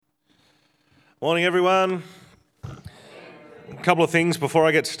Morning, everyone. A couple of things before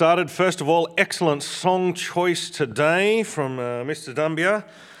I get started. First of all, excellent song choice today from Mr. Dumbia.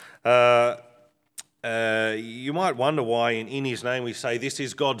 You might wonder why in his name we say this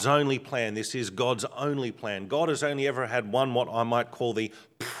is God's only plan. This is God's only plan. God has only ever had one, what I might call the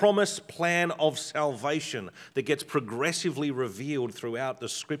promise plan of salvation that gets progressively revealed throughout the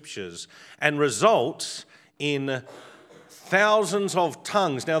scriptures and results in thousands of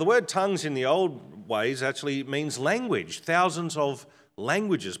tongues. Now, the word tongues in the old ways actually means language. Thousands of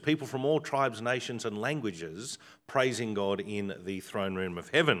languages, people from all tribes, nations and languages praising God in the throne room of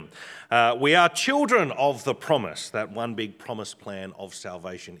heaven. We are children of the promise, that one big promise plan of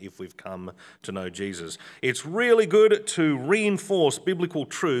salvation if we've come to know Jesus. It's really good to reinforce biblical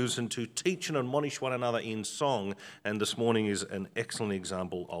truths and to teach and admonish one another in song, and this morning is an excellent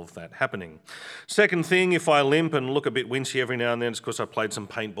example of that happening. Second thing, if I limp and look a bit wincy every now and then, it's because I played some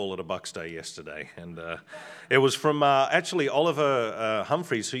paintball at a Bucks Day yesterday, and it was from actually Oliver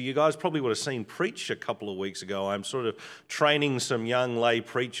Humphreys, who you guys probably would have seen preach a couple of weeks ago. I'm sort of training some young lay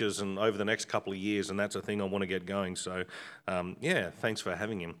preachers and over the next couple of years, and that's a thing I want to get going. So, thanks for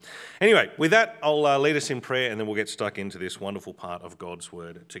having him. Anyway, with that, I'll lead us in prayer, and then we'll get stuck into this wonderful part of God's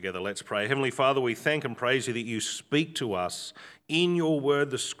Word together. Let's pray. Heavenly Father, we thank and praise you that you speak to us in your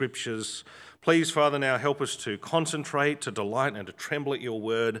Word, the Scriptures. Please, Father, now help us to concentrate, to delight, and to tremble at your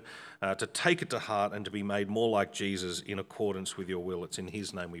Word, to take it to heart, and to be made more like Jesus in accordance with your will. It's in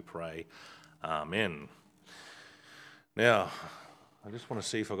his name we pray. Amen. Now, I just want to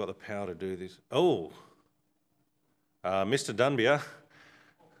see if I've got the power to do this. Mr. Dunbier,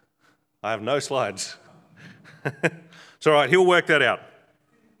 I have no slides. It's all right, he'll work that out.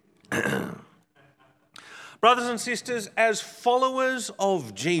 Brothers and sisters, as followers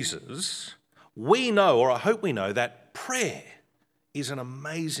of Jesus, we know, or I hope we know, that prayer is an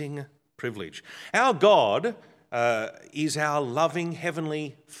amazing privilege. Our God is our loving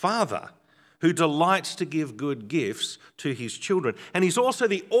Heavenly Father who delights to give good gifts to his children. And he's also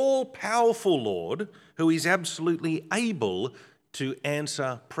the all-powerful Lord who is absolutely able to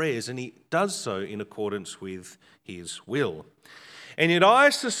answer prayers, and he does so in accordance with his will. And yet I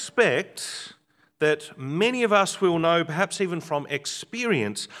suspect that many of us will know, perhaps even from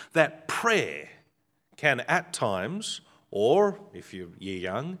experience, that prayer can at times, or if you're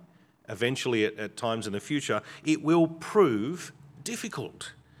young, eventually at times in the future, it will prove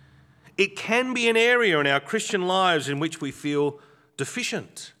difficult. It can be an area in our Christian lives in which we feel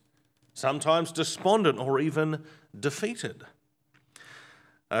deficient, sometimes despondent or even defeated.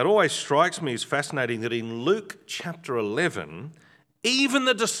 It always strikes me as fascinating that in Luke chapter 11, even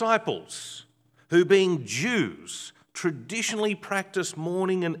the disciples, who being Jews, traditionally practiced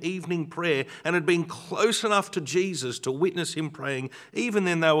morning and evening prayer and had been close enough to Jesus to witness him praying, even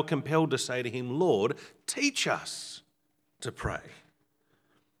then they were compelled to say to him, Lord, teach us to pray.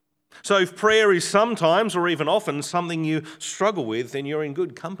 So if prayer is sometimes or even often something you struggle with, then you're in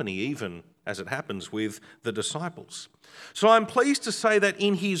good company, even as it happens with the disciples. So I'm pleased to say that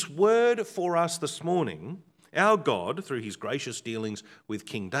in his word for us this morning, our God, through his gracious dealings with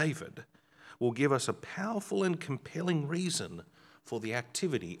King David, will give us a powerful and compelling reason for the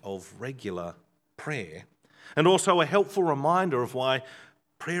activity of regular prayer, and also a helpful reminder of why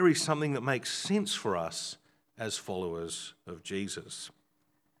prayer is something that makes sense for us as followers of Jesus.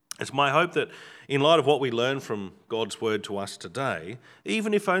 It's my hope that in light of what we learn from God's word to us today,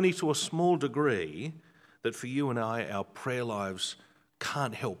 even if only to a small degree, that for you and I, our prayer lives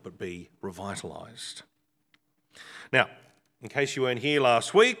can't help but be revitalised. Now, in case you weren't here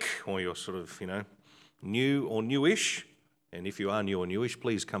last week, or you're sort of, new or newish, and if you are new or newish,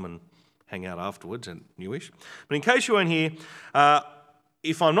 please come and hang out afterwards and newish. But in case you weren't here,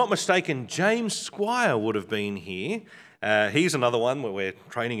 if I'm not mistaken, James Squire would have been here. He's another one where we're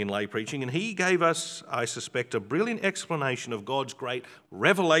training in lay preaching, and he gave us, I suspect, a brilliant explanation of God's great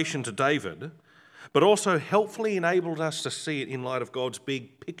revelation to David, but also helpfully enabled us to see it in light of God's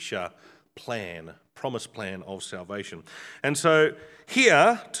big picture plan, promise plan of salvation. And so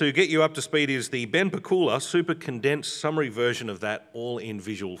here, to get you up to speed, is the Ben Pakula super condensed summary version of that, all in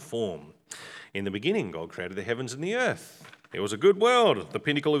visual form. In the beginning, God created the heavens and the earth. It was a good world. The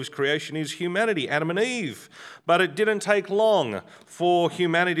pinnacle of his creation is humanity, Adam and Eve. But it didn't take long for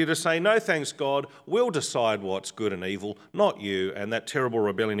humanity to say, no thanks, God, we'll decide what's good and evil, not you. And that terrible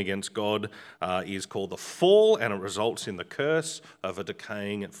rebellion against God is called the fall, and it results in the curse of a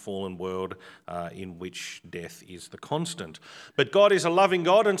decaying, fallen world in which death is the constant. But God is a loving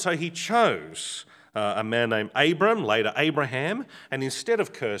God, and so he chose a man named Abram, later Abraham, and instead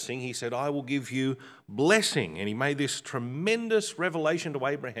of cursing, he said, I will give you blessing. And he made this tremendous revelation to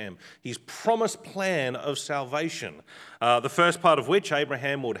Abraham, his promised plan of salvation, the first part of which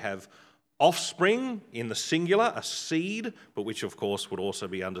Abraham would have offspring in the singular, a seed, but which of course would also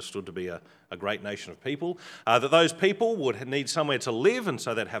be understood to be a great nation of people, that those people would need somewhere to live, and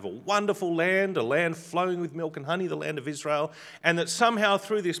so they'd have a wonderful land, a land flowing with milk and honey, the land of Israel, and that somehow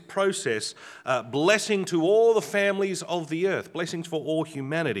through this process, blessing to all the families of the earth, blessings for all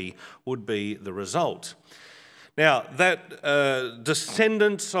humanity would be the result. Now, that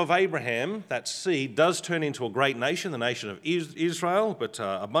descendants of Abraham, that seed, does turn into a great nation, the nation of Israel, but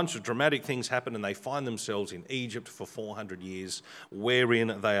a bunch of dramatic things happen and they find themselves in Egypt for 400 years,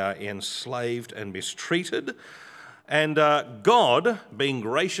 wherein they are enslaved and mistreated. And God, being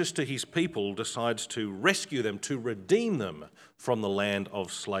gracious to his people, decides to rescue them, to redeem them from the land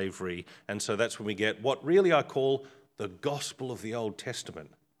of slavery. And so that's when we get what really I call the gospel of the Old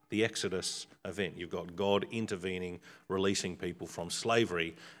Testament. The Exodus event. You've got God intervening, releasing people from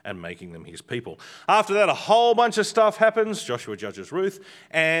slavery and making them his people. After that, a whole bunch of stuff happens. Joshua judges Ruth,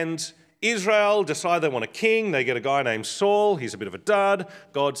 and Israel decide they want a king. They get a guy named Saul. He's a bit of a dud.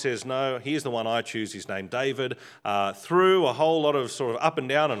 God says, no, here's the one I choose. He's named David. Through a whole lot of sort of up and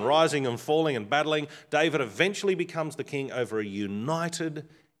down and rising and falling and battling, David eventually becomes the king over a united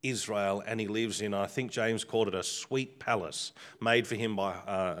Israel, and he lives in, I think James called it a sweet palace made for him by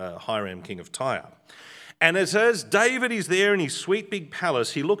Hiram, king of Tyre. And as David is there in his sweet big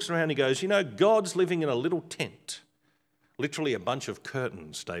palace, he looks around and he goes, God's living in a little tent. Literally a bunch of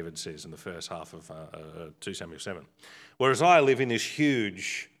curtains, David says in the first half of 2 Samuel 7. Whereas I live in this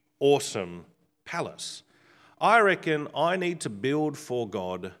huge, awesome palace. I reckon I need to build for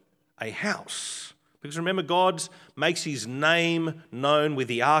God a house. Because remember, God makes his name known with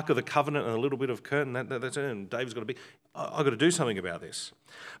the Ark of the Covenant and a little bit of curtain. That's it. And David's got to I've got to do something about this.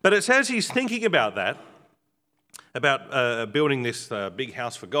 But it's as he's thinking about that, about building this big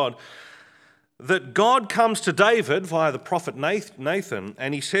house for God, that God comes to David via the prophet Nathan,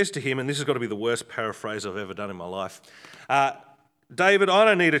 and he says to him, and this has got to be the worst paraphrase I've ever done in my life, David, I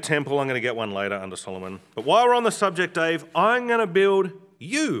don't need a temple. I'm going to get one later under Solomon. But while we're on the subject, Dave, I'm going to build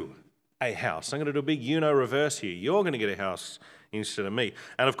you a house. I'm going to do a big reverse here. You're going to get a house instead of me.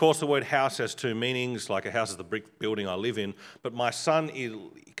 And of course, the word house has two meanings, like a house is the brick building I live in, but my son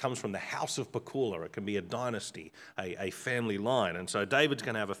comes from the house of Pekula. It can be a dynasty, a family line. And so David's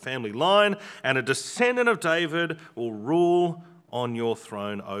going to have a family line, and a descendant of David will rule on your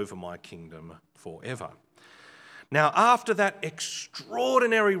throne over my kingdom forever. Now, after that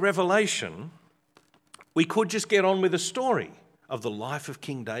extraordinary revelation, we could just get on with the story of the life of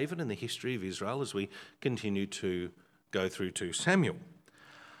King David and the history of Israel as we continue to go through 2 Samuel.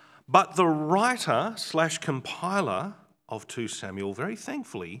 But the writer/compiler of 2 Samuel, very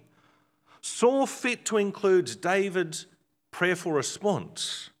thankfully, saw fit to include David's prayerful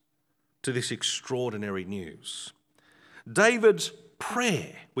response to this extraordinary news. David's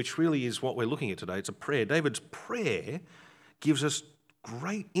prayer, which really is what we're looking at today, it's a prayer. David's prayer gives us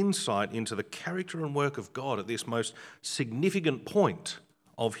great insight into the character and work of God at this most significant point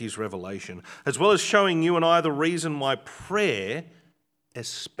of his revelation, as well as showing you and I the reason why prayer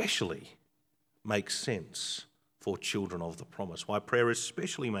especially makes sense for children of the promise, why prayer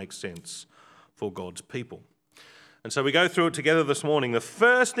especially makes sense for God's people. And so we go through it together this morning. The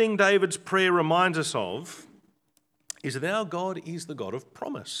first thing David's prayer reminds us of is that our God is the God of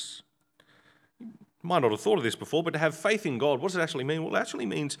promise. You might not have thought of this before, but to have faith in God, what does it actually mean? Well, it actually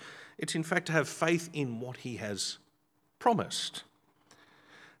means it's in fact to have faith in what he has promised.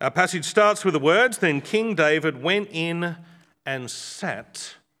 Our passage starts with the words, then King David went in and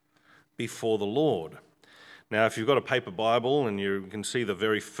sat before the Lord. Now, if you've got a paper Bible and you can see the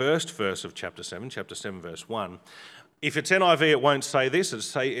very first verse of chapter 7 verse 1, if it's NIV, it won't say this.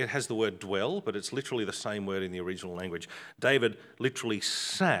 It has the word dwell, but it's literally the same word in the original language. David literally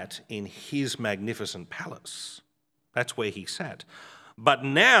sat in his magnificent palace. That's where he sat. But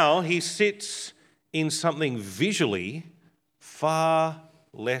now he sits in something visually far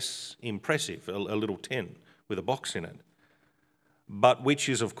less impressive, a little tent with a box in it, but which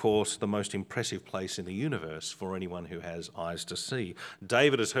is, of course, the most impressive place in the universe for anyone who has eyes to see.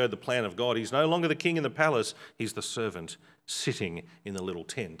 David has heard the plan of God. He's no longer the king in the palace. He's the servant sitting in the little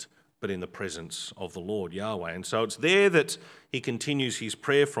tent, but in the presence of the Lord, Yahweh. And so it's there that he continues his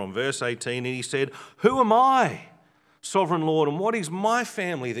prayer from verse 18, and he said, "Who am I, sovereign Lord, and what is my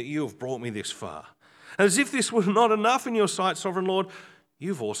family that you have brought me this far? And as if this were not enough in your sight, sovereign Lord,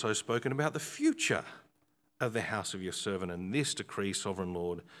 you've also spoken about the future of the house of your servant, and this decree, sovereign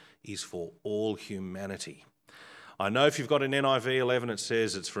Lord, is for all humanity. I know if you've got an NIV 11, it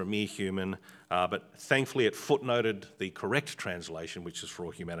says it's for a mere human, but thankfully it footnoted the correct translation, which is for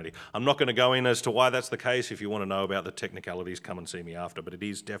all humanity. I'm not going to go in as to why that's the case. If you want to know about the technicalities, come and see me after, but it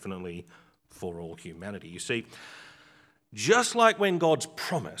is definitely for all humanity. You see, just like when God's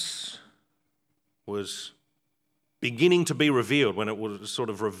promise was beginning to be revealed, when it was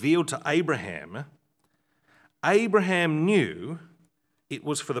sort of revealed to Abraham, Abraham knew it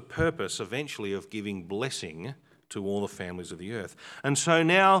was for the purpose eventually of giving blessing to all the families of the earth. And so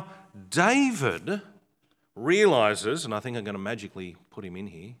now David realizes, and I think I'm going to magically put him in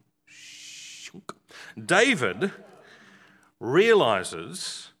here. David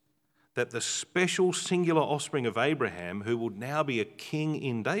realizes that the special singular offspring of Abraham, who would now be a king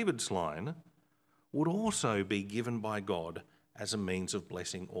in David's line, would also be given by God as a means of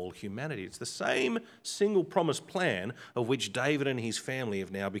blessing all humanity. It's the same single promised plan of which David and his family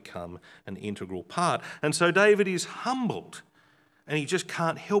have now become an integral part. And so David is humbled, and he just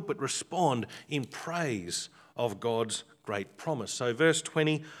can't help but respond in praise of God's great promise. So verse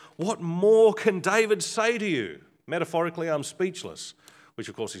 20, what more can David say to you? Metaphorically, I'm speechless, which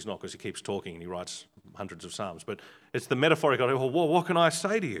of course he's not because he keeps talking and he writes hundreds of psalms. But it's the metaphorical, well, what can I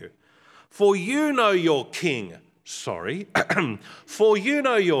say to you? For you know your king. For you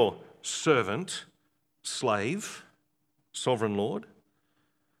know your servant, slave, sovereign Lord.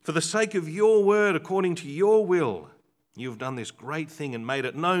 For the sake of your word, according to your will, you have done this great thing and made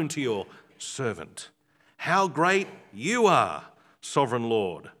it known to your servant. How great you are, sovereign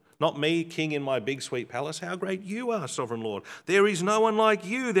Lord. Not me, king in my big sweet palace. How great you are, sovereign Lord. There is no one like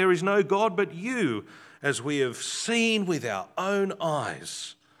you. There is no God but you, as we have seen with our own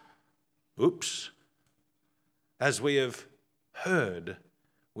eyes. Oops. As we have heard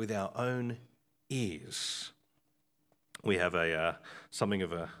with our own ears. We have something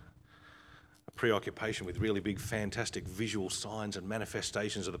of a preoccupation with really big, fantastic visual signs and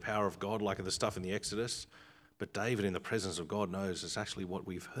manifestations of the power of God, like the stuff in the Exodus. But David, in the presence of God, knows it's actually what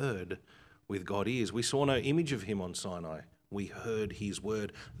we've heard with God's ears. We saw no image of him on Sinai. We heard his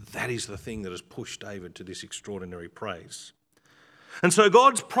word. That is the thing that has pushed David to this extraordinary praise. And so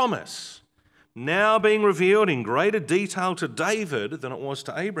God's promise, now being revealed in greater detail to David than it was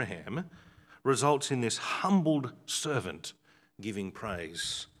to Abraham, results in this humbled servant giving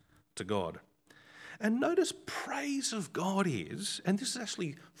praise to God. And notice praise of God is, and this is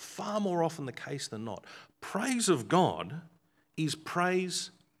actually far more often the case than not, praise of God is praise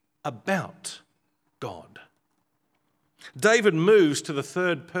about God. David moves to the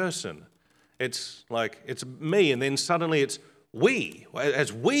third person. It's like, it's me, and then suddenly it's we,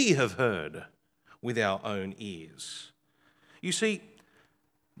 as we have heard with our own ears. You see,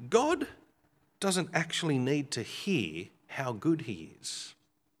 God doesn't actually need to hear how good he is.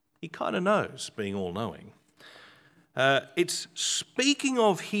 He kind of knows, being all-knowing. It's speaking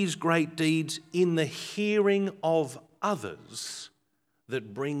of his great deeds in the hearing of others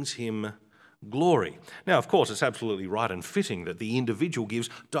that brings him glory. Now, of course, it's absolutely right and fitting that the individual gives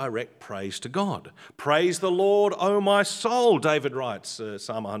direct praise to God. Praise the Lord, O my soul, David writes,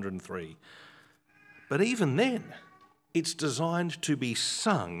 Psalm 103. But even then, it's designed to be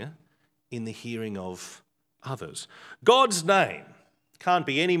sung in the hearing of others. God's name can't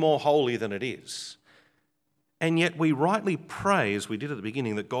be any more holy than it is. And yet we rightly pray, as we did at the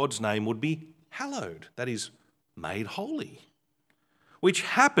beginning, that God's name would be hallowed, that is, made holy, which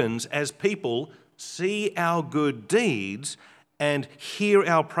happens as people see our good deeds and hear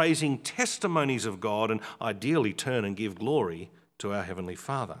our praising testimonies of God and ideally turn and give glory to our Heavenly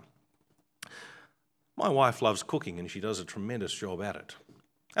Father. My wife loves cooking and she does a tremendous job at it.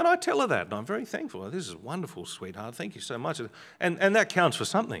 And I tell her that, and I'm very thankful. This is wonderful, sweetheart. Thank you so much. And that counts for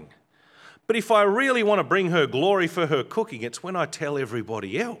something. But if I really want to bring her glory for her cooking, it's when I tell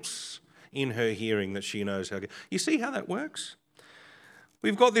everybody else in her hearing that she knows how good. You see how that works?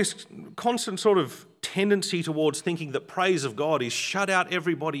 We've got this constant sort of tendency towards thinking that praise of God is shut out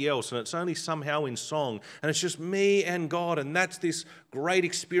everybody else and it's only somehow in song and it's just me and God and that's this great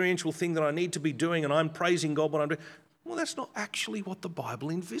experiential thing that I need to be doing and I'm praising God when I'm doing. Well, that's not actually what the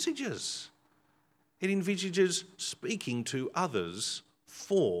Bible envisages. It envisages speaking to others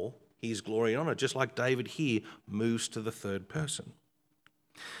for his glory and honour, just like David here moves to the third person.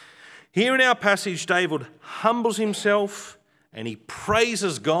 Here in our passage, David humbles himself and he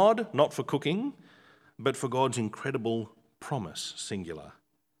praises God, not for cooking, but for God's incredible promise, singular,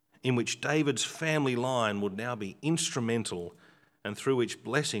 in which David's family line would now be instrumental and through which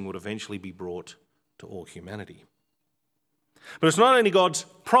blessing would eventually be brought to all humanity. But it's not only God's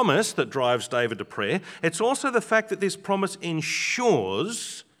promise that drives David to prayer, it's also the fact that this promise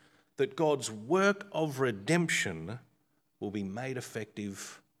ensures that God's work of redemption will be made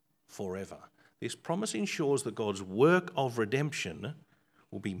effective forever. This promise ensures that God's work of redemption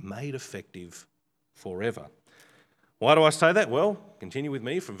will be made effective forever. Why do I say that? Well, continue with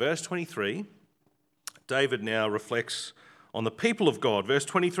me from verse 23. David now reflects on the people of God. Verse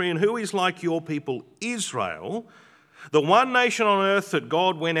 23, and who is like your people Israel, the one nation on earth that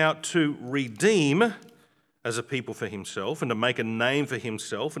God went out to redeem as a people for himself and to make a name for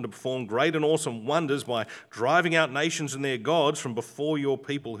himself and to perform great and awesome wonders by driving out nations and their gods from before your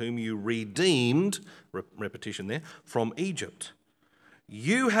people whom you redeemed, repetition there, from Egypt.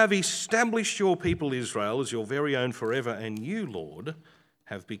 You have established your people Israel as your very own forever, and you, Lord,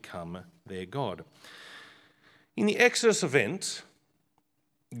 have become their God. In the Exodus event,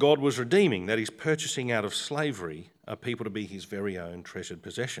 God was redeeming, that is, purchasing out of slavery a people to be his very own treasured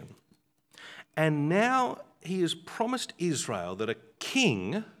possession. And now he has promised Israel that a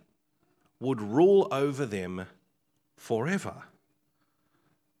king would rule over them forever.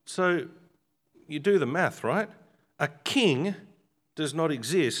 So you do the math, right? A king does not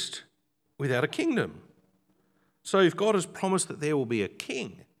exist without a kingdom. So if God has promised that there will be a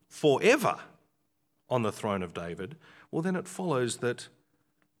king forever on the throne of David, well, then it follows that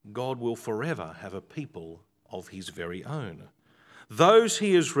God will forever have a people of his very own. Those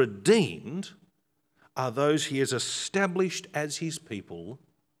he has redeemed are those he has established as his people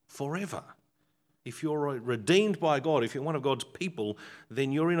forever. If you're redeemed by God, if you're one of God's people,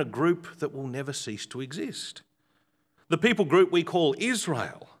 then you're in a group that will never cease to exist. The people group we call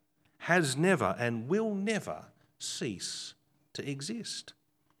Israel has never and will never cease to exist.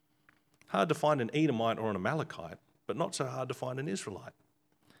 Hard to find an Edomite or an Amalekite, but not so hard to find an Israelite.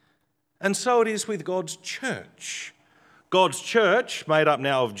 And so it is with God's church. God's church, made up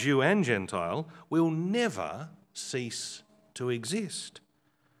now of Jew and Gentile, will never cease to exist.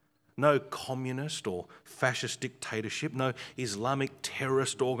 No communist or fascist dictatorship, no Islamic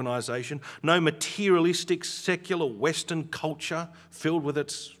terrorist organisation, no materialistic secular Western culture filled with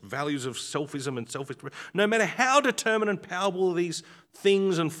its values of selfism and self-expression. No matter how determined and powerful these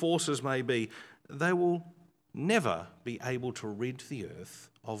things and forces may be, they will never be able to rid the earth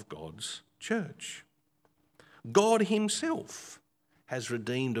of God's church. God himself has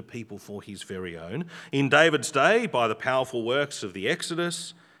redeemed a people for his very own. In David's day, by the powerful works of the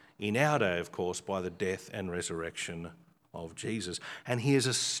Exodus. In our day, of course, by the death and resurrection of Jesus. And he has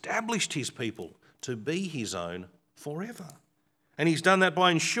established his people to be his own forever. And he's done that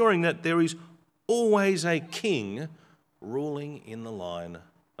by ensuring that there is always a king ruling in the line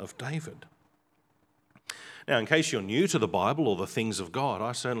of David. Now, in case you're new to the Bible or the things of God,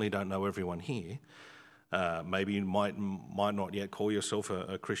 I certainly don't know everyone here. Maybe you might not yet call yourself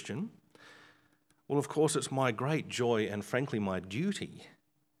a Christian. Well, of course, it's my great joy and frankly my duty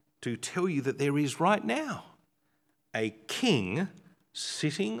to tell you that there is right now a king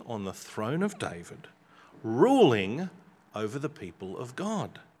sitting on the throne of David, ruling over the people of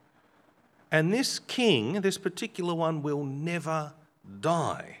God. And this king, this particular one, will never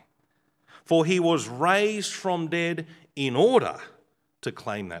die, for he was raised from dead in order to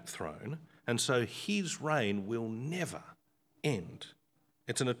claim that throne, and so his reign will never end.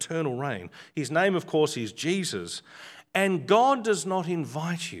 It's an eternal reign. His name, of course, is Jesus. And God does not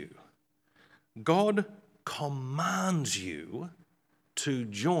invite you. God commands you to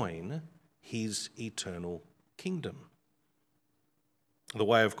join his eternal kingdom. The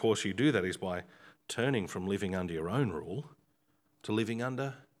way, of course, you do that is by turning from living under your own rule to living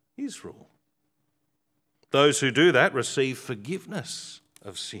under his rule. Those who do that receive forgiveness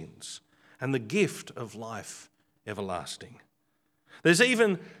of sins and the gift of life everlasting. There's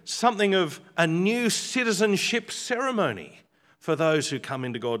even something of a new citizenship ceremony for those who come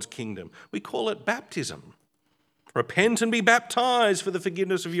into God's kingdom. We call it baptism. Repent and be baptized for the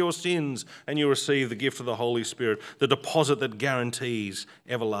forgiveness of your sins, and you'll receive the gift of the Holy Spirit, the deposit that guarantees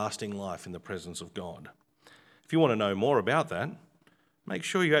everlasting life in the presence of God. If you want to know more about that, make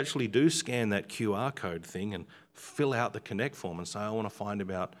sure you actually do scan that QR code thing and fill out the Connect form and say, I want to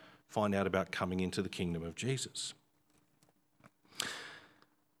find out about coming into the kingdom of Jesus.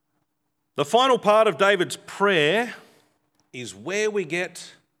 The final part of David's prayer is where we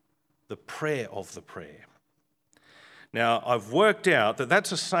get the prayer of the prayer. Now, I've worked out that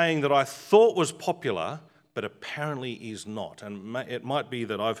that's a saying that I thought was popular, but apparently is not. And it might be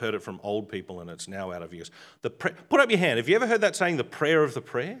that I've heard it from old people and it's now out of use. Put up your hand. Have you ever heard that saying, the prayer of the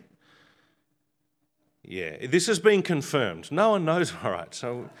prayer? Yeah, this has been confirmed. No one knows. All right,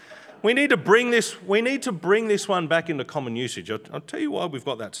 so we need to bring this one back into common usage. I'll tell you why we've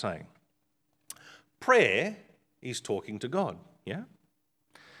got that saying. Prayer is talking to God, yeah?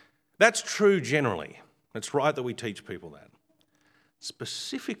 That's true generally. It's right that we teach people that.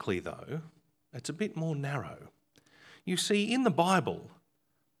 Specifically, though, it's a bit more narrow. You see, in the Bible,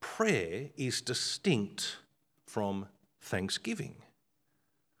 prayer is distinct from thanksgiving,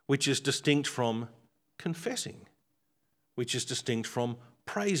 which is distinct from confessing, which is distinct from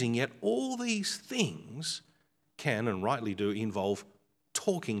praising. Yet all these things can, and rightly do, involve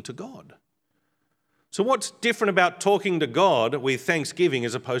talking to God. So what's different about talking to God with thanksgiving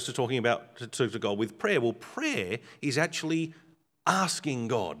as opposed to talking to God with prayer? Well, prayer is actually asking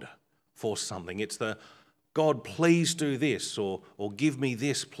God for something. It's the, God, please do this, or give me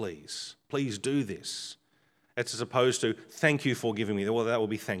this, please. Please do this. It's as opposed to, thank you for giving me. Well, that will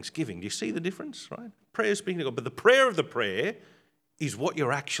be thanksgiving. Do you see the difference, right? Prayer is speaking to God, but the prayer of the prayer is what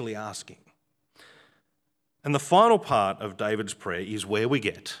you're actually asking. And the final part of David's prayer is where we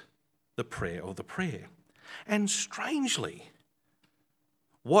get the prayer of the prayer. And strangely,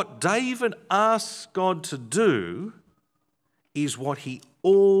 what David asks God to do is what he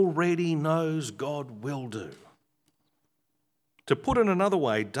already knows God will do. To put it another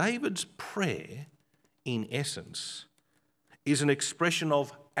way, David's prayer, in essence, is an expression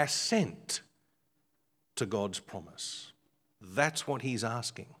of assent to God's promise. That's what he's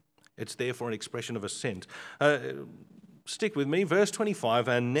asking. It's therefore an expression of assent. Stick with me, verse 25.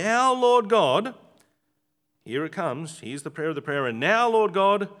 And now, Lord God, here it comes. Here's the prayer of the prayer. And now, Lord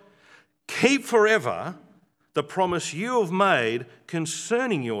God, keep forever the promise you have made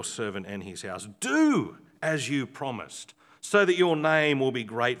concerning your servant and his house. Do as you promised, so that your name will be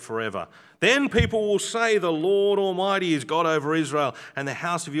great forever. Then people will say, the Lord Almighty is God over Israel, and the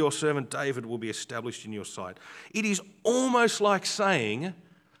house of your servant David will be established in your sight. It is almost like saying,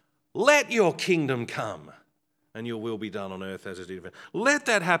 let your kingdom come, and your will be done on earth as it is in heaven. Let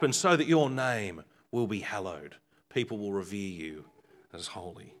that happen so that your name will be hallowed. People will revere you as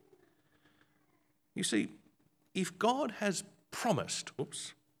holy. You see, if God has promised,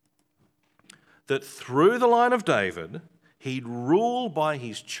 that through the line of David, he'd rule by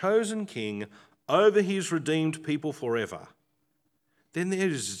his chosen king over his redeemed people forever, then there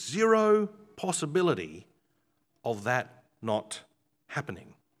is zero possibility of that not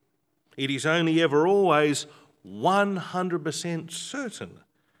happening. It is only ever always 100% certain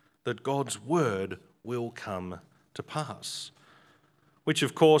that God's word will come to pass, which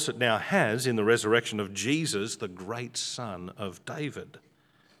of course it now has in the resurrection of Jesus, the great son of David.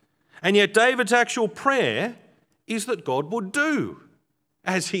 And yet David's actual prayer is that God would do,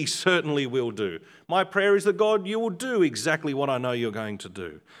 as he certainly will do. My prayer is that God, you will do exactly what I know you're going to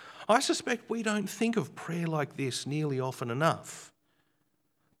do. I suspect we don't think of prayer like this nearly often enough.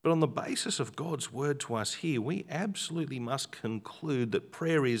 But on the basis of God's word to us here, we absolutely must conclude that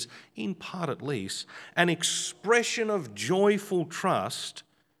prayer is, in part at least, an expression of joyful trust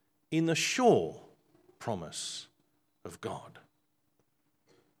in the sure promise of God.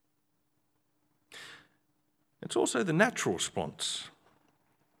 It's also the natural response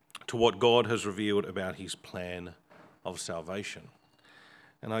to what God has revealed about his plan of salvation.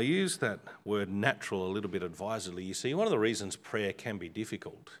 And I use that word natural a little bit advisedly. You see, one of the reasons prayer can be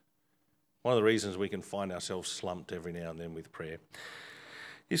difficult, one of the reasons we can find ourselves slumped every now and then with prayer,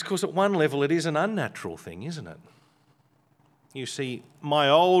 is because at one level it is an unnatural thing, isn't it? You see, my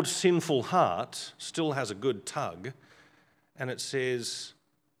old sinful heart still has a good tug, and it says,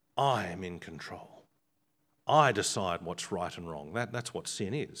 I am in control. I decide what's right and wrong. That's what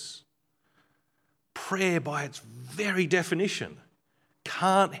sin is. Prayer, by its very definition,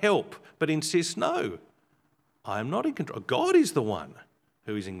 can't help but insist, no, I am not in control. God is the one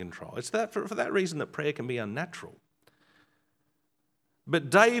who is in control. It's that for that reason that prayer can be unnatural.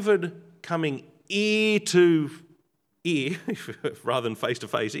 But David coming ear to ear, rather than face to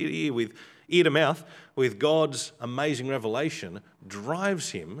face, ear to mouth, with God's amazing revelation,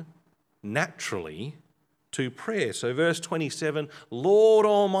 drives him naturally to prayer. So verse 27, Lord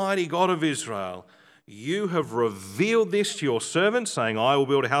Almighty God of Israel, you have revealed this to your servant, saying, I will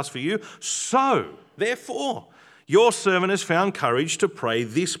build a house for you. So, therefore, your servant has found courage to pray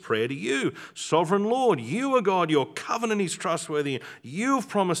this prayer to you. Sovereign Lord, you are God, your covenant is trustworthy. You have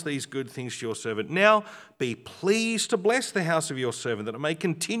promised these good things to your servant. Now be pleased to bless the house of your servant, that it may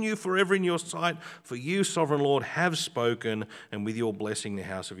continue forever in your sight. For you, Sovereign Lord, have spoken, and with your blessing the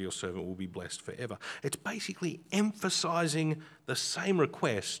house of your servant will be blessed forever. It's basically emphasizing the same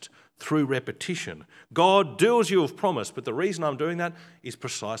request through repetition. God, do as you have promised, but the reason I'm doing that is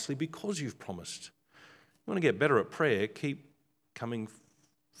precisely because you've promised. You want to get better at prayer, keep coming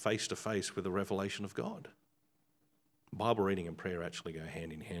face to face with the revelation of God. Bible reading and prayer actually go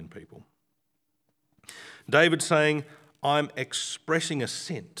hand in hand, people. David saying, I'm expressing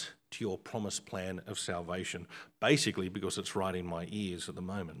assent to your promised plan of salvation, basically because it's right in my ears at the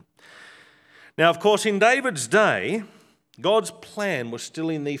moment. Now, of course, in David's day, God's plan was still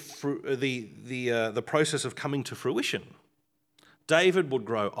in the process of coming to fruition. David would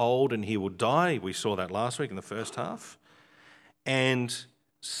grow old and he would die. We saw that last week in the first half. And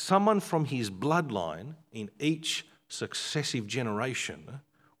someone from his bloodline in each successive generation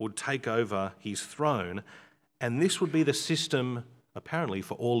would take over his throne, and this would be the system, apparently,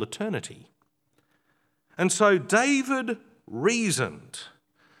 for all eternity. And so David reasoned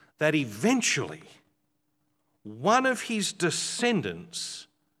that eventually one of his descendants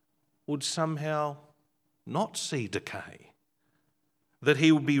would somehow not see decay, that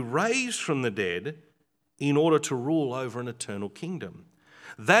he would be raised from the dead in order to rule over an eternal kingdom.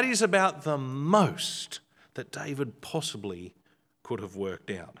 That is about the most that David possibly could have worked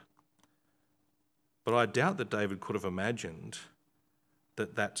out. But I doubt that David could have imagined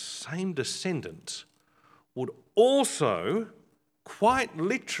that that same descendant would also, quite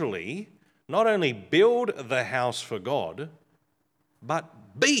literally, not only build the house for God,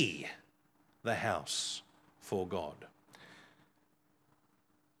 but be the house for God.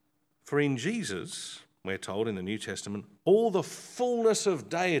 For in Jesus, we're told in the New Testament, all the fullness of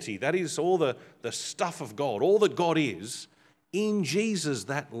deity, that is all the stuff of God, all that God is, in Jesus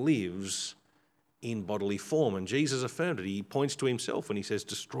that lives in bodily form. And Jesus affirmed it. He points to himself when he says,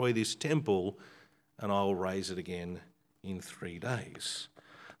 destroy this temple and I will raise it again in 3 days.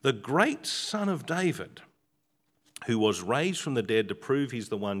 The great Son of David, who was raised from the dead to prove he's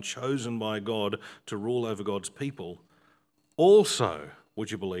the one chosen by God to rule over God's people, also,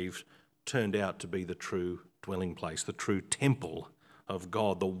 would you believe, turned out to be the true dwelling place, the true temple of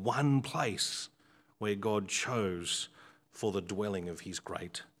God, the one place where God chose for the dwelling of his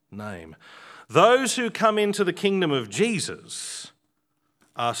great name. Those who come into the kingdom of Jesus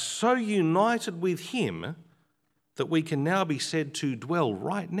are so united with him that we can now be said to dwell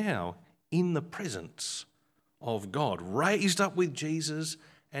right now in the presence of God, raised up with Jesus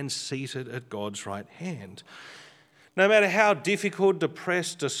and seated at God's right hand. No matter how difficult,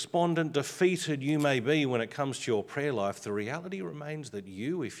 depressed, despondent, defeated you may be when it comes to your prayer life, the reality remains that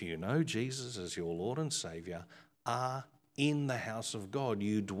you, if you know Jesus as your Lord and Saviour, are in the house of God.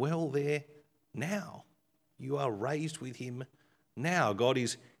 You dwell there now. You are raised with him now. God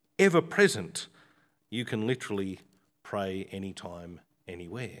is ever present. You can literally pray anytime,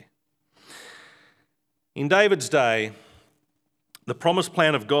 anywhere. In David's day, the promised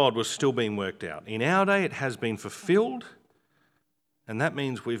plan of God was still being worked out. In our day, it has been fulfilled, and that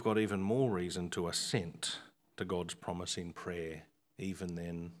means we've got even more reason to assent to God's promise in prayer, even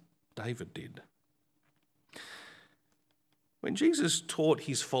than David did. When Jesus taught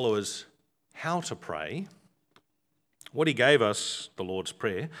his followers how to pray, what he gave us, the Lord's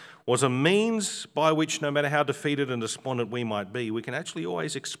Prayer, was a means by which, no matter how defeated and despondent we might be, we can actually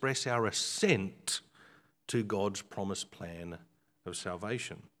always express our assent to God's promised plan of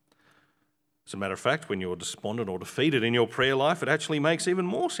salvation. As a matter of fact, when you're despondent or defeated in your prayer life, it actually makes even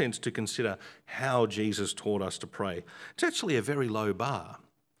more sense to consider how Jesus taught us to pray. It's actually a very low bar.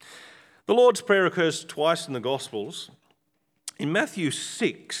 The Lord's Prayer occurs twice in the Gospels. In Matthew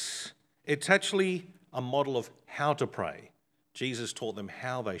 6, it's actually a model of how to pray. Jesus taught them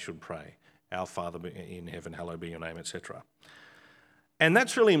how they should pray. Our Father in heaven, hallowed be your name, etc. And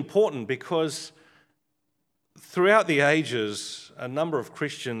that's really important because throughout the ages, a number of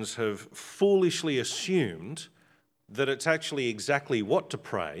Christians have foolishly assumed that it's actually exactly what to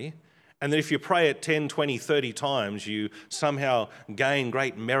pray, and that if you pray it 10, 20, 30 times, you somehow gain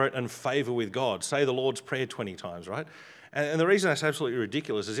great merit and favour with God. Say the Lord's Prayer 20 times, right? And the reason that's absolutely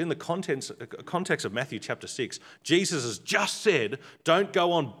ridiculous is in the context of Matthew chapter 6, Jesus has just said, don't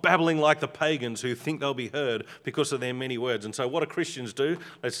go on babbling like the pagans who think they'll be heard because of their many words. And so what do Christians do?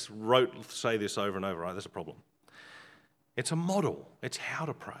 Let's say this over and over, right? That's a problem. It's a model. It's how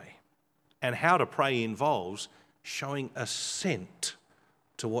to pray. And how to pray involves showing assent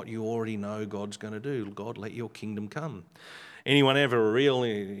to what you already know God's going to do. God, let your kingdom come. Anyone ever a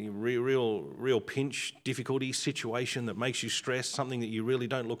real pinch, difficulty, situation that makes you stress, something that you really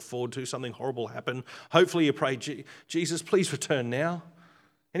don't look forward to, something horrible happen? Hopefully you pray, Jesus, please return now.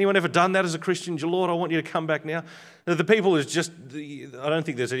 Anyone ever done that as a Christian? Lord, I want you to come back now. The people is just, I don't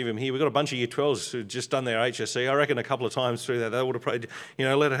think there's any of them here. We've got a bunch of Year 12s who've just done their HSC. I reckon a couple of times through that they would have prayed,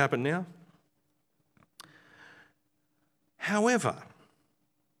 let it happen now. However,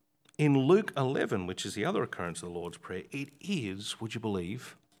 in Luke 11, which is the other occurrence of the Lord's Prayer, it is, would you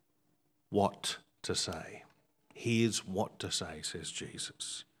believe, what to say. Here's what to say, says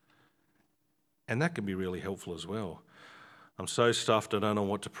Jesus. And that can be really helpful as well. I'm so stuffed I don't know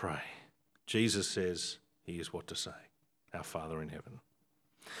what to pray. Jesus says, here's what to say. Our Father in heaven.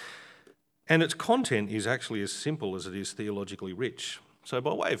 And its content is actually as simple as it is theologically rich. So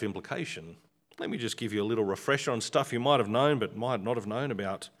by way of implication, let me just give you a little refresher on stuff you might have known but might not have known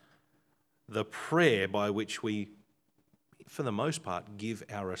about the prayer by which we, for the most part, give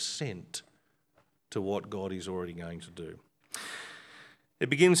our assent to what God is already going to do. It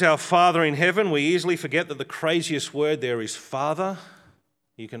begins, our Father in heaven. We easily forget that the craziest word there is Father.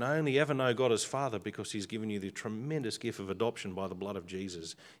 You can only ever know God as Father because he's given you the tremendous gift of adoption by the blood of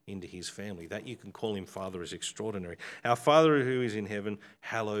Jesus into his family. That you can call him Father is extraordinary. Our Father who is in heaven,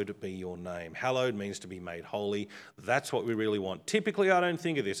 hallowed be your name. Hallowed means to be made holy. That's what we really want. Typically, I don't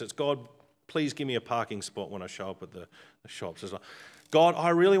think of this. It's God, please give me a parking spot when I show up at the shops. It's like, God, I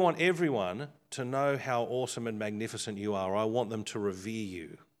really want everyone to know how awesome and magnificent you are. I want them to revere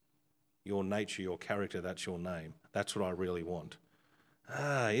you. Your nature, your character, that's your name. That's what I really want.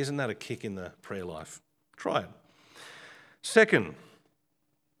 Isn't that a kick in the prayer life? Try it. Second,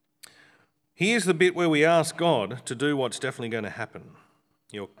 here's the bit where we ask God to do what's definitely going to happen.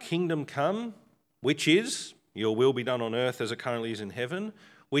 Your kingdom come, which is, your will be done on earth as it currently is in heaven,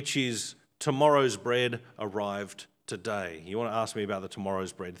 which is tomorrow's bread arrived today. You want to ask me about the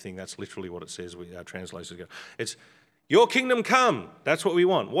tomorrow's bread thing? That's literally what it says. Our translators go. It's your kingdom come. That's what we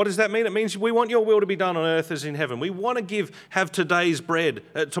want. What does that mean? It means we want your will to be done on earth as in heaven. We want to have today's bread,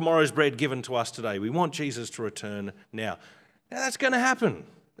 tomorrow's bread given to us today. We want Jesus to return now. Now that's going to happen.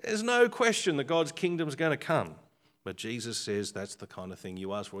 There's no question that God's kingdom is going to come. But Jesus says that's the kind of thing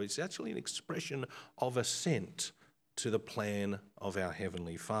you ask for. It's actually an expression of assent to the plan of our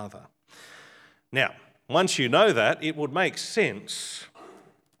Heavenly Father. Now, once you know that, it would make sense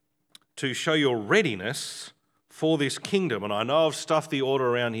to show your readiness for this kingdom. And I know I've stuffed the order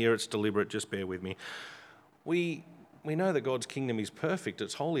around here. It's deliberate. Just bear with me. We know that God's kingdom is perfect.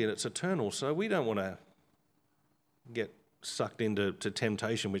 It's holy and it's eternal. So we don't want to get sucked into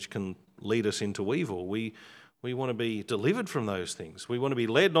temptation, which can lead us into evil. We want to be delivered from those things. We want to be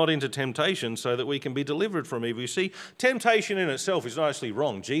led not into temptation so that we can be delivered from evil. You see, temptation in itself is not actually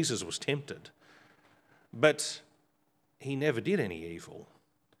wrong. Jesus was tempted, but he never did any evil.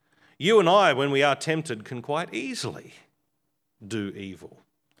 You and I, when we are tempted, can quite easily do evil.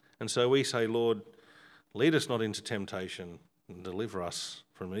 And so we say, Lord, lead us not into temptation and deliver us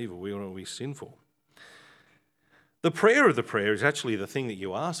from evil. We want to be sinful. The prayer of the prayer is actually the thing that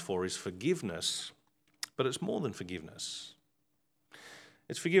you ask for is forgiveness, but it's more than forgiveness.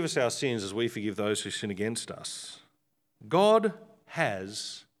 It's forgive us our sins as we forgive those who sin against us. God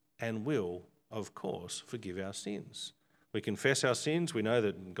has and will, of course, forgive our sins. We confess our sins. We know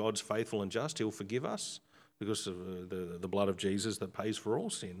that God's faithful and just. He'll forgive us because of the blood of Jesus that pays for all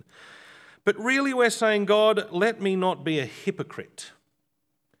sin. But really we're saying, God, let me not be a hypocrite.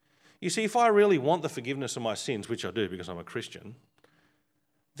 You see, if I really want the forgiveness of my sins, which I do because I'm a Christian,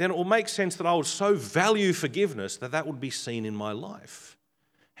 then it will make sense that I would so value forgiveness that would be seen in my life.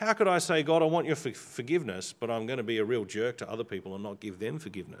 How could I say, God, I want your forgiveness, but I'm going to be a real jerk to other people and not give them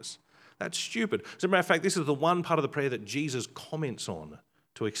forgiveness? That's stupid. As a matter of fact, this is the one part of the prayer that Jesus comments on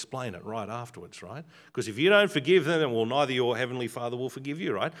to explain it right afterwards, right? Because if you don't forgive them, then, well, neither your Heavenly Father will forgive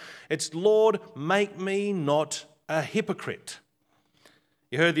you, right? It's, Lord, make me not a hypocrite.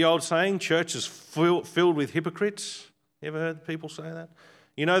 You heard the old saying, church is filled with hypocrites? You ever heard people say that?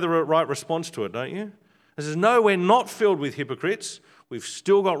 You know the right response to it, don't you? It says, no, we're not filled with hypocrites. We've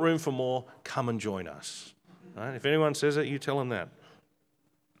still got room for more. Come and join us. Right? If anyone says it, you tell them that.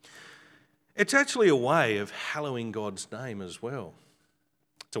 It's actually a way of hallowing God's name as well.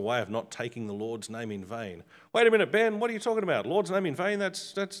 It's a way of not taking the Lord's name in vain. Wait a minute, Ben, what are you talking about? Lord's name in vain?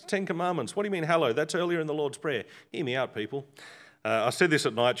 That's 10 commandments. What do you mean hallowed? That's earlier in the Lord's Prayer. Hear me out, people. I said this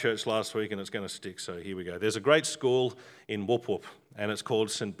at night church last week and it's going to stick, so here we go. There's a great school in Whoop Whoop and it's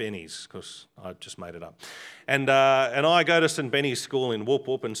called St. Benny's because I just made it up. And I go to St. Benny's school in Whoop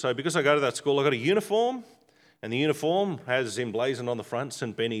Whoop, and so because I go to that school, I've got a uniform, and the uniform has emblazoned on the front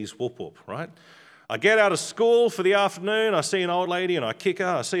St. Benny's Whoop Whoop, right? I get out of school for the afternoon, I see an old lady and I kick her,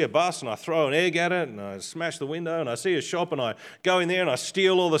 I see a bus and I throw an egg at it and I smash the window, and I see a shop and I go in there and I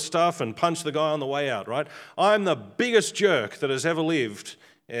steal all the stuff and punch the guy on the way out, right? I'm the biggest jerk that has ever lived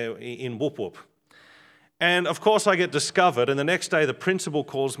in Whoop Whoop. And of course I get discovered, and the next day the principal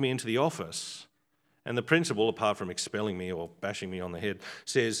calls me into the office, and the principal, apart from expelling me or bashing me on the head,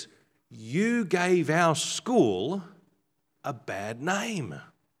 says, "You gave our school a bad name."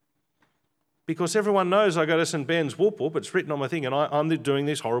 Because everyone knows I go to St. Ben's Whoop Whoop, it's written on my thing, and I'm doing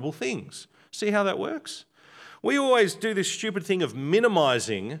these horrible things. See how that works? We always do this stupid thing of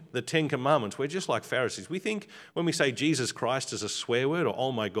minimizing the Ten Commandments. We're just like Pharisees. We think when we say Jesus Christ as a swear word or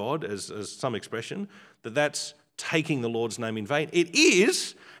oh my God as some expression, that's taking the Lord's name in vain. It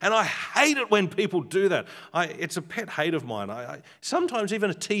is, and I hate it when people do that. It's a pet hate of mine. Sometimes even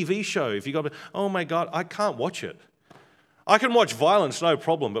a TV show, if you got, oh my God, I can't watch it. I can watch violence, no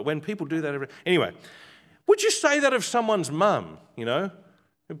problem, but when people do that, anyway, would you say that of someone's mum, you know?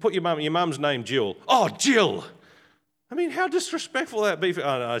 Put your mum's name Jill. Oh, Jill! I mean, how disrespectful that be?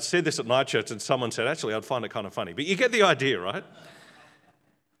 I said this at night church and someone said, actually, I'd find it kind of funny. But you get the idea, right?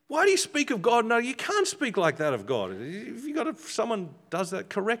 Why do you speak of God? No, you can't speak like that of God. If someone does that,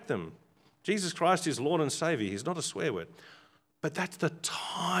 correct them. Jesus Christ is Lord and Saviour. He's not a swear word. But that's the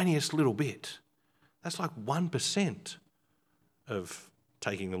tiniest little bit. That's like 1% of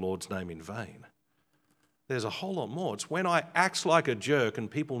taking the Lord's name in vain. There's a whole lot more. It's when I act like a jerk and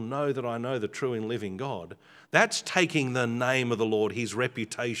people know that I know the true and living God. That's taking the name of the Lord, his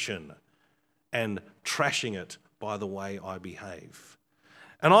reputation, and trashing it by the way I behave.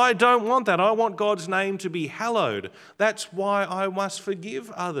 And I don't want that. I want God's name to be hallowed. That's why I must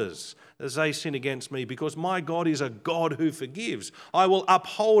forgive others as they sin against me, because my God is a God who forgives. I will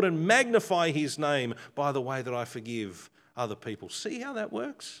uphold and magnify his name by the way that I forgive other people. See how that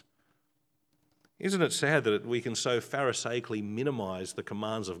works? Isn't it sad that we can so pharisaically minimize the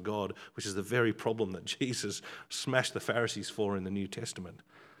commands of God, which is the very problem that Jesus smashed the Pharisees for in the New Testament?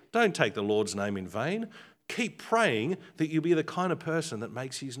 Don't take the Lord's name in vain. Keep praying that you be the kind of person that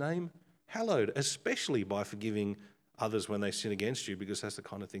makes his name hallowed, especially by forgiving others when they sin against you, because that's the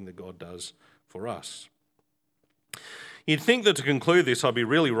kind of thing that God does for us. You'd think that to conclude this, I'd be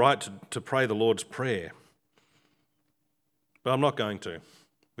really right to pray the Lord's Prayer. But I'm not going to.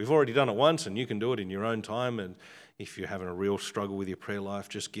 We've already done it once, and you can do it in your own time. And if you're having a real struggle with your prayer life,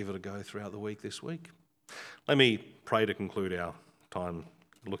 just give it a go throughout the week this week. Let me pray to conclude our time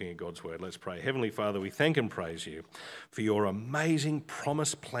looking at God's word. Let's pray. Heavenly Father, we thank and praise you for your amazing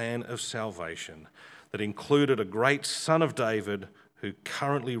promised plan of salvation that included a great Son of David who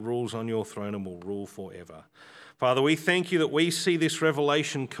currently rules on your throne and will rule forever. Father, we thank you that we see this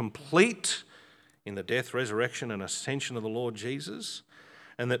revelation complete in the death, resurrection, and ascension of the Lord Jesus,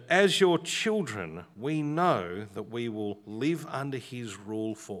 and that as your children, we know that we will live under his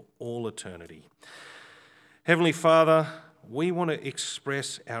rule for all eternity. Heavenly Father, we want to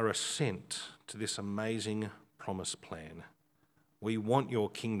express our assent to this amazing promised plan. We want your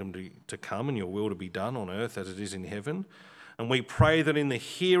kingdom to come and your will to be done on earth as it is in heaven. And we pray that in the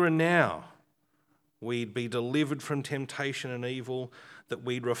here and now, we'd be delivered from temptation and evil, that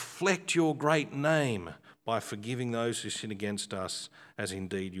we'd reflect your great name by forgiving those who sin against us, as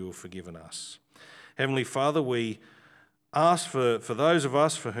indeed you have forgiven us. Heavenly Father, we ask for those of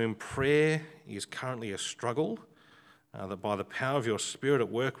us for whom prayer is currently a struggle, that by the power of your Spirit at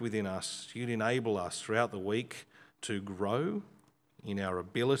work within us, you'd enable us throughout the week to grow in our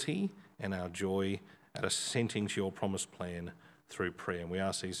ability and our joy at assenting to your promised plan through prayer. And we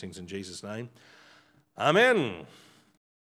ask these things in Jesus' name. Amen.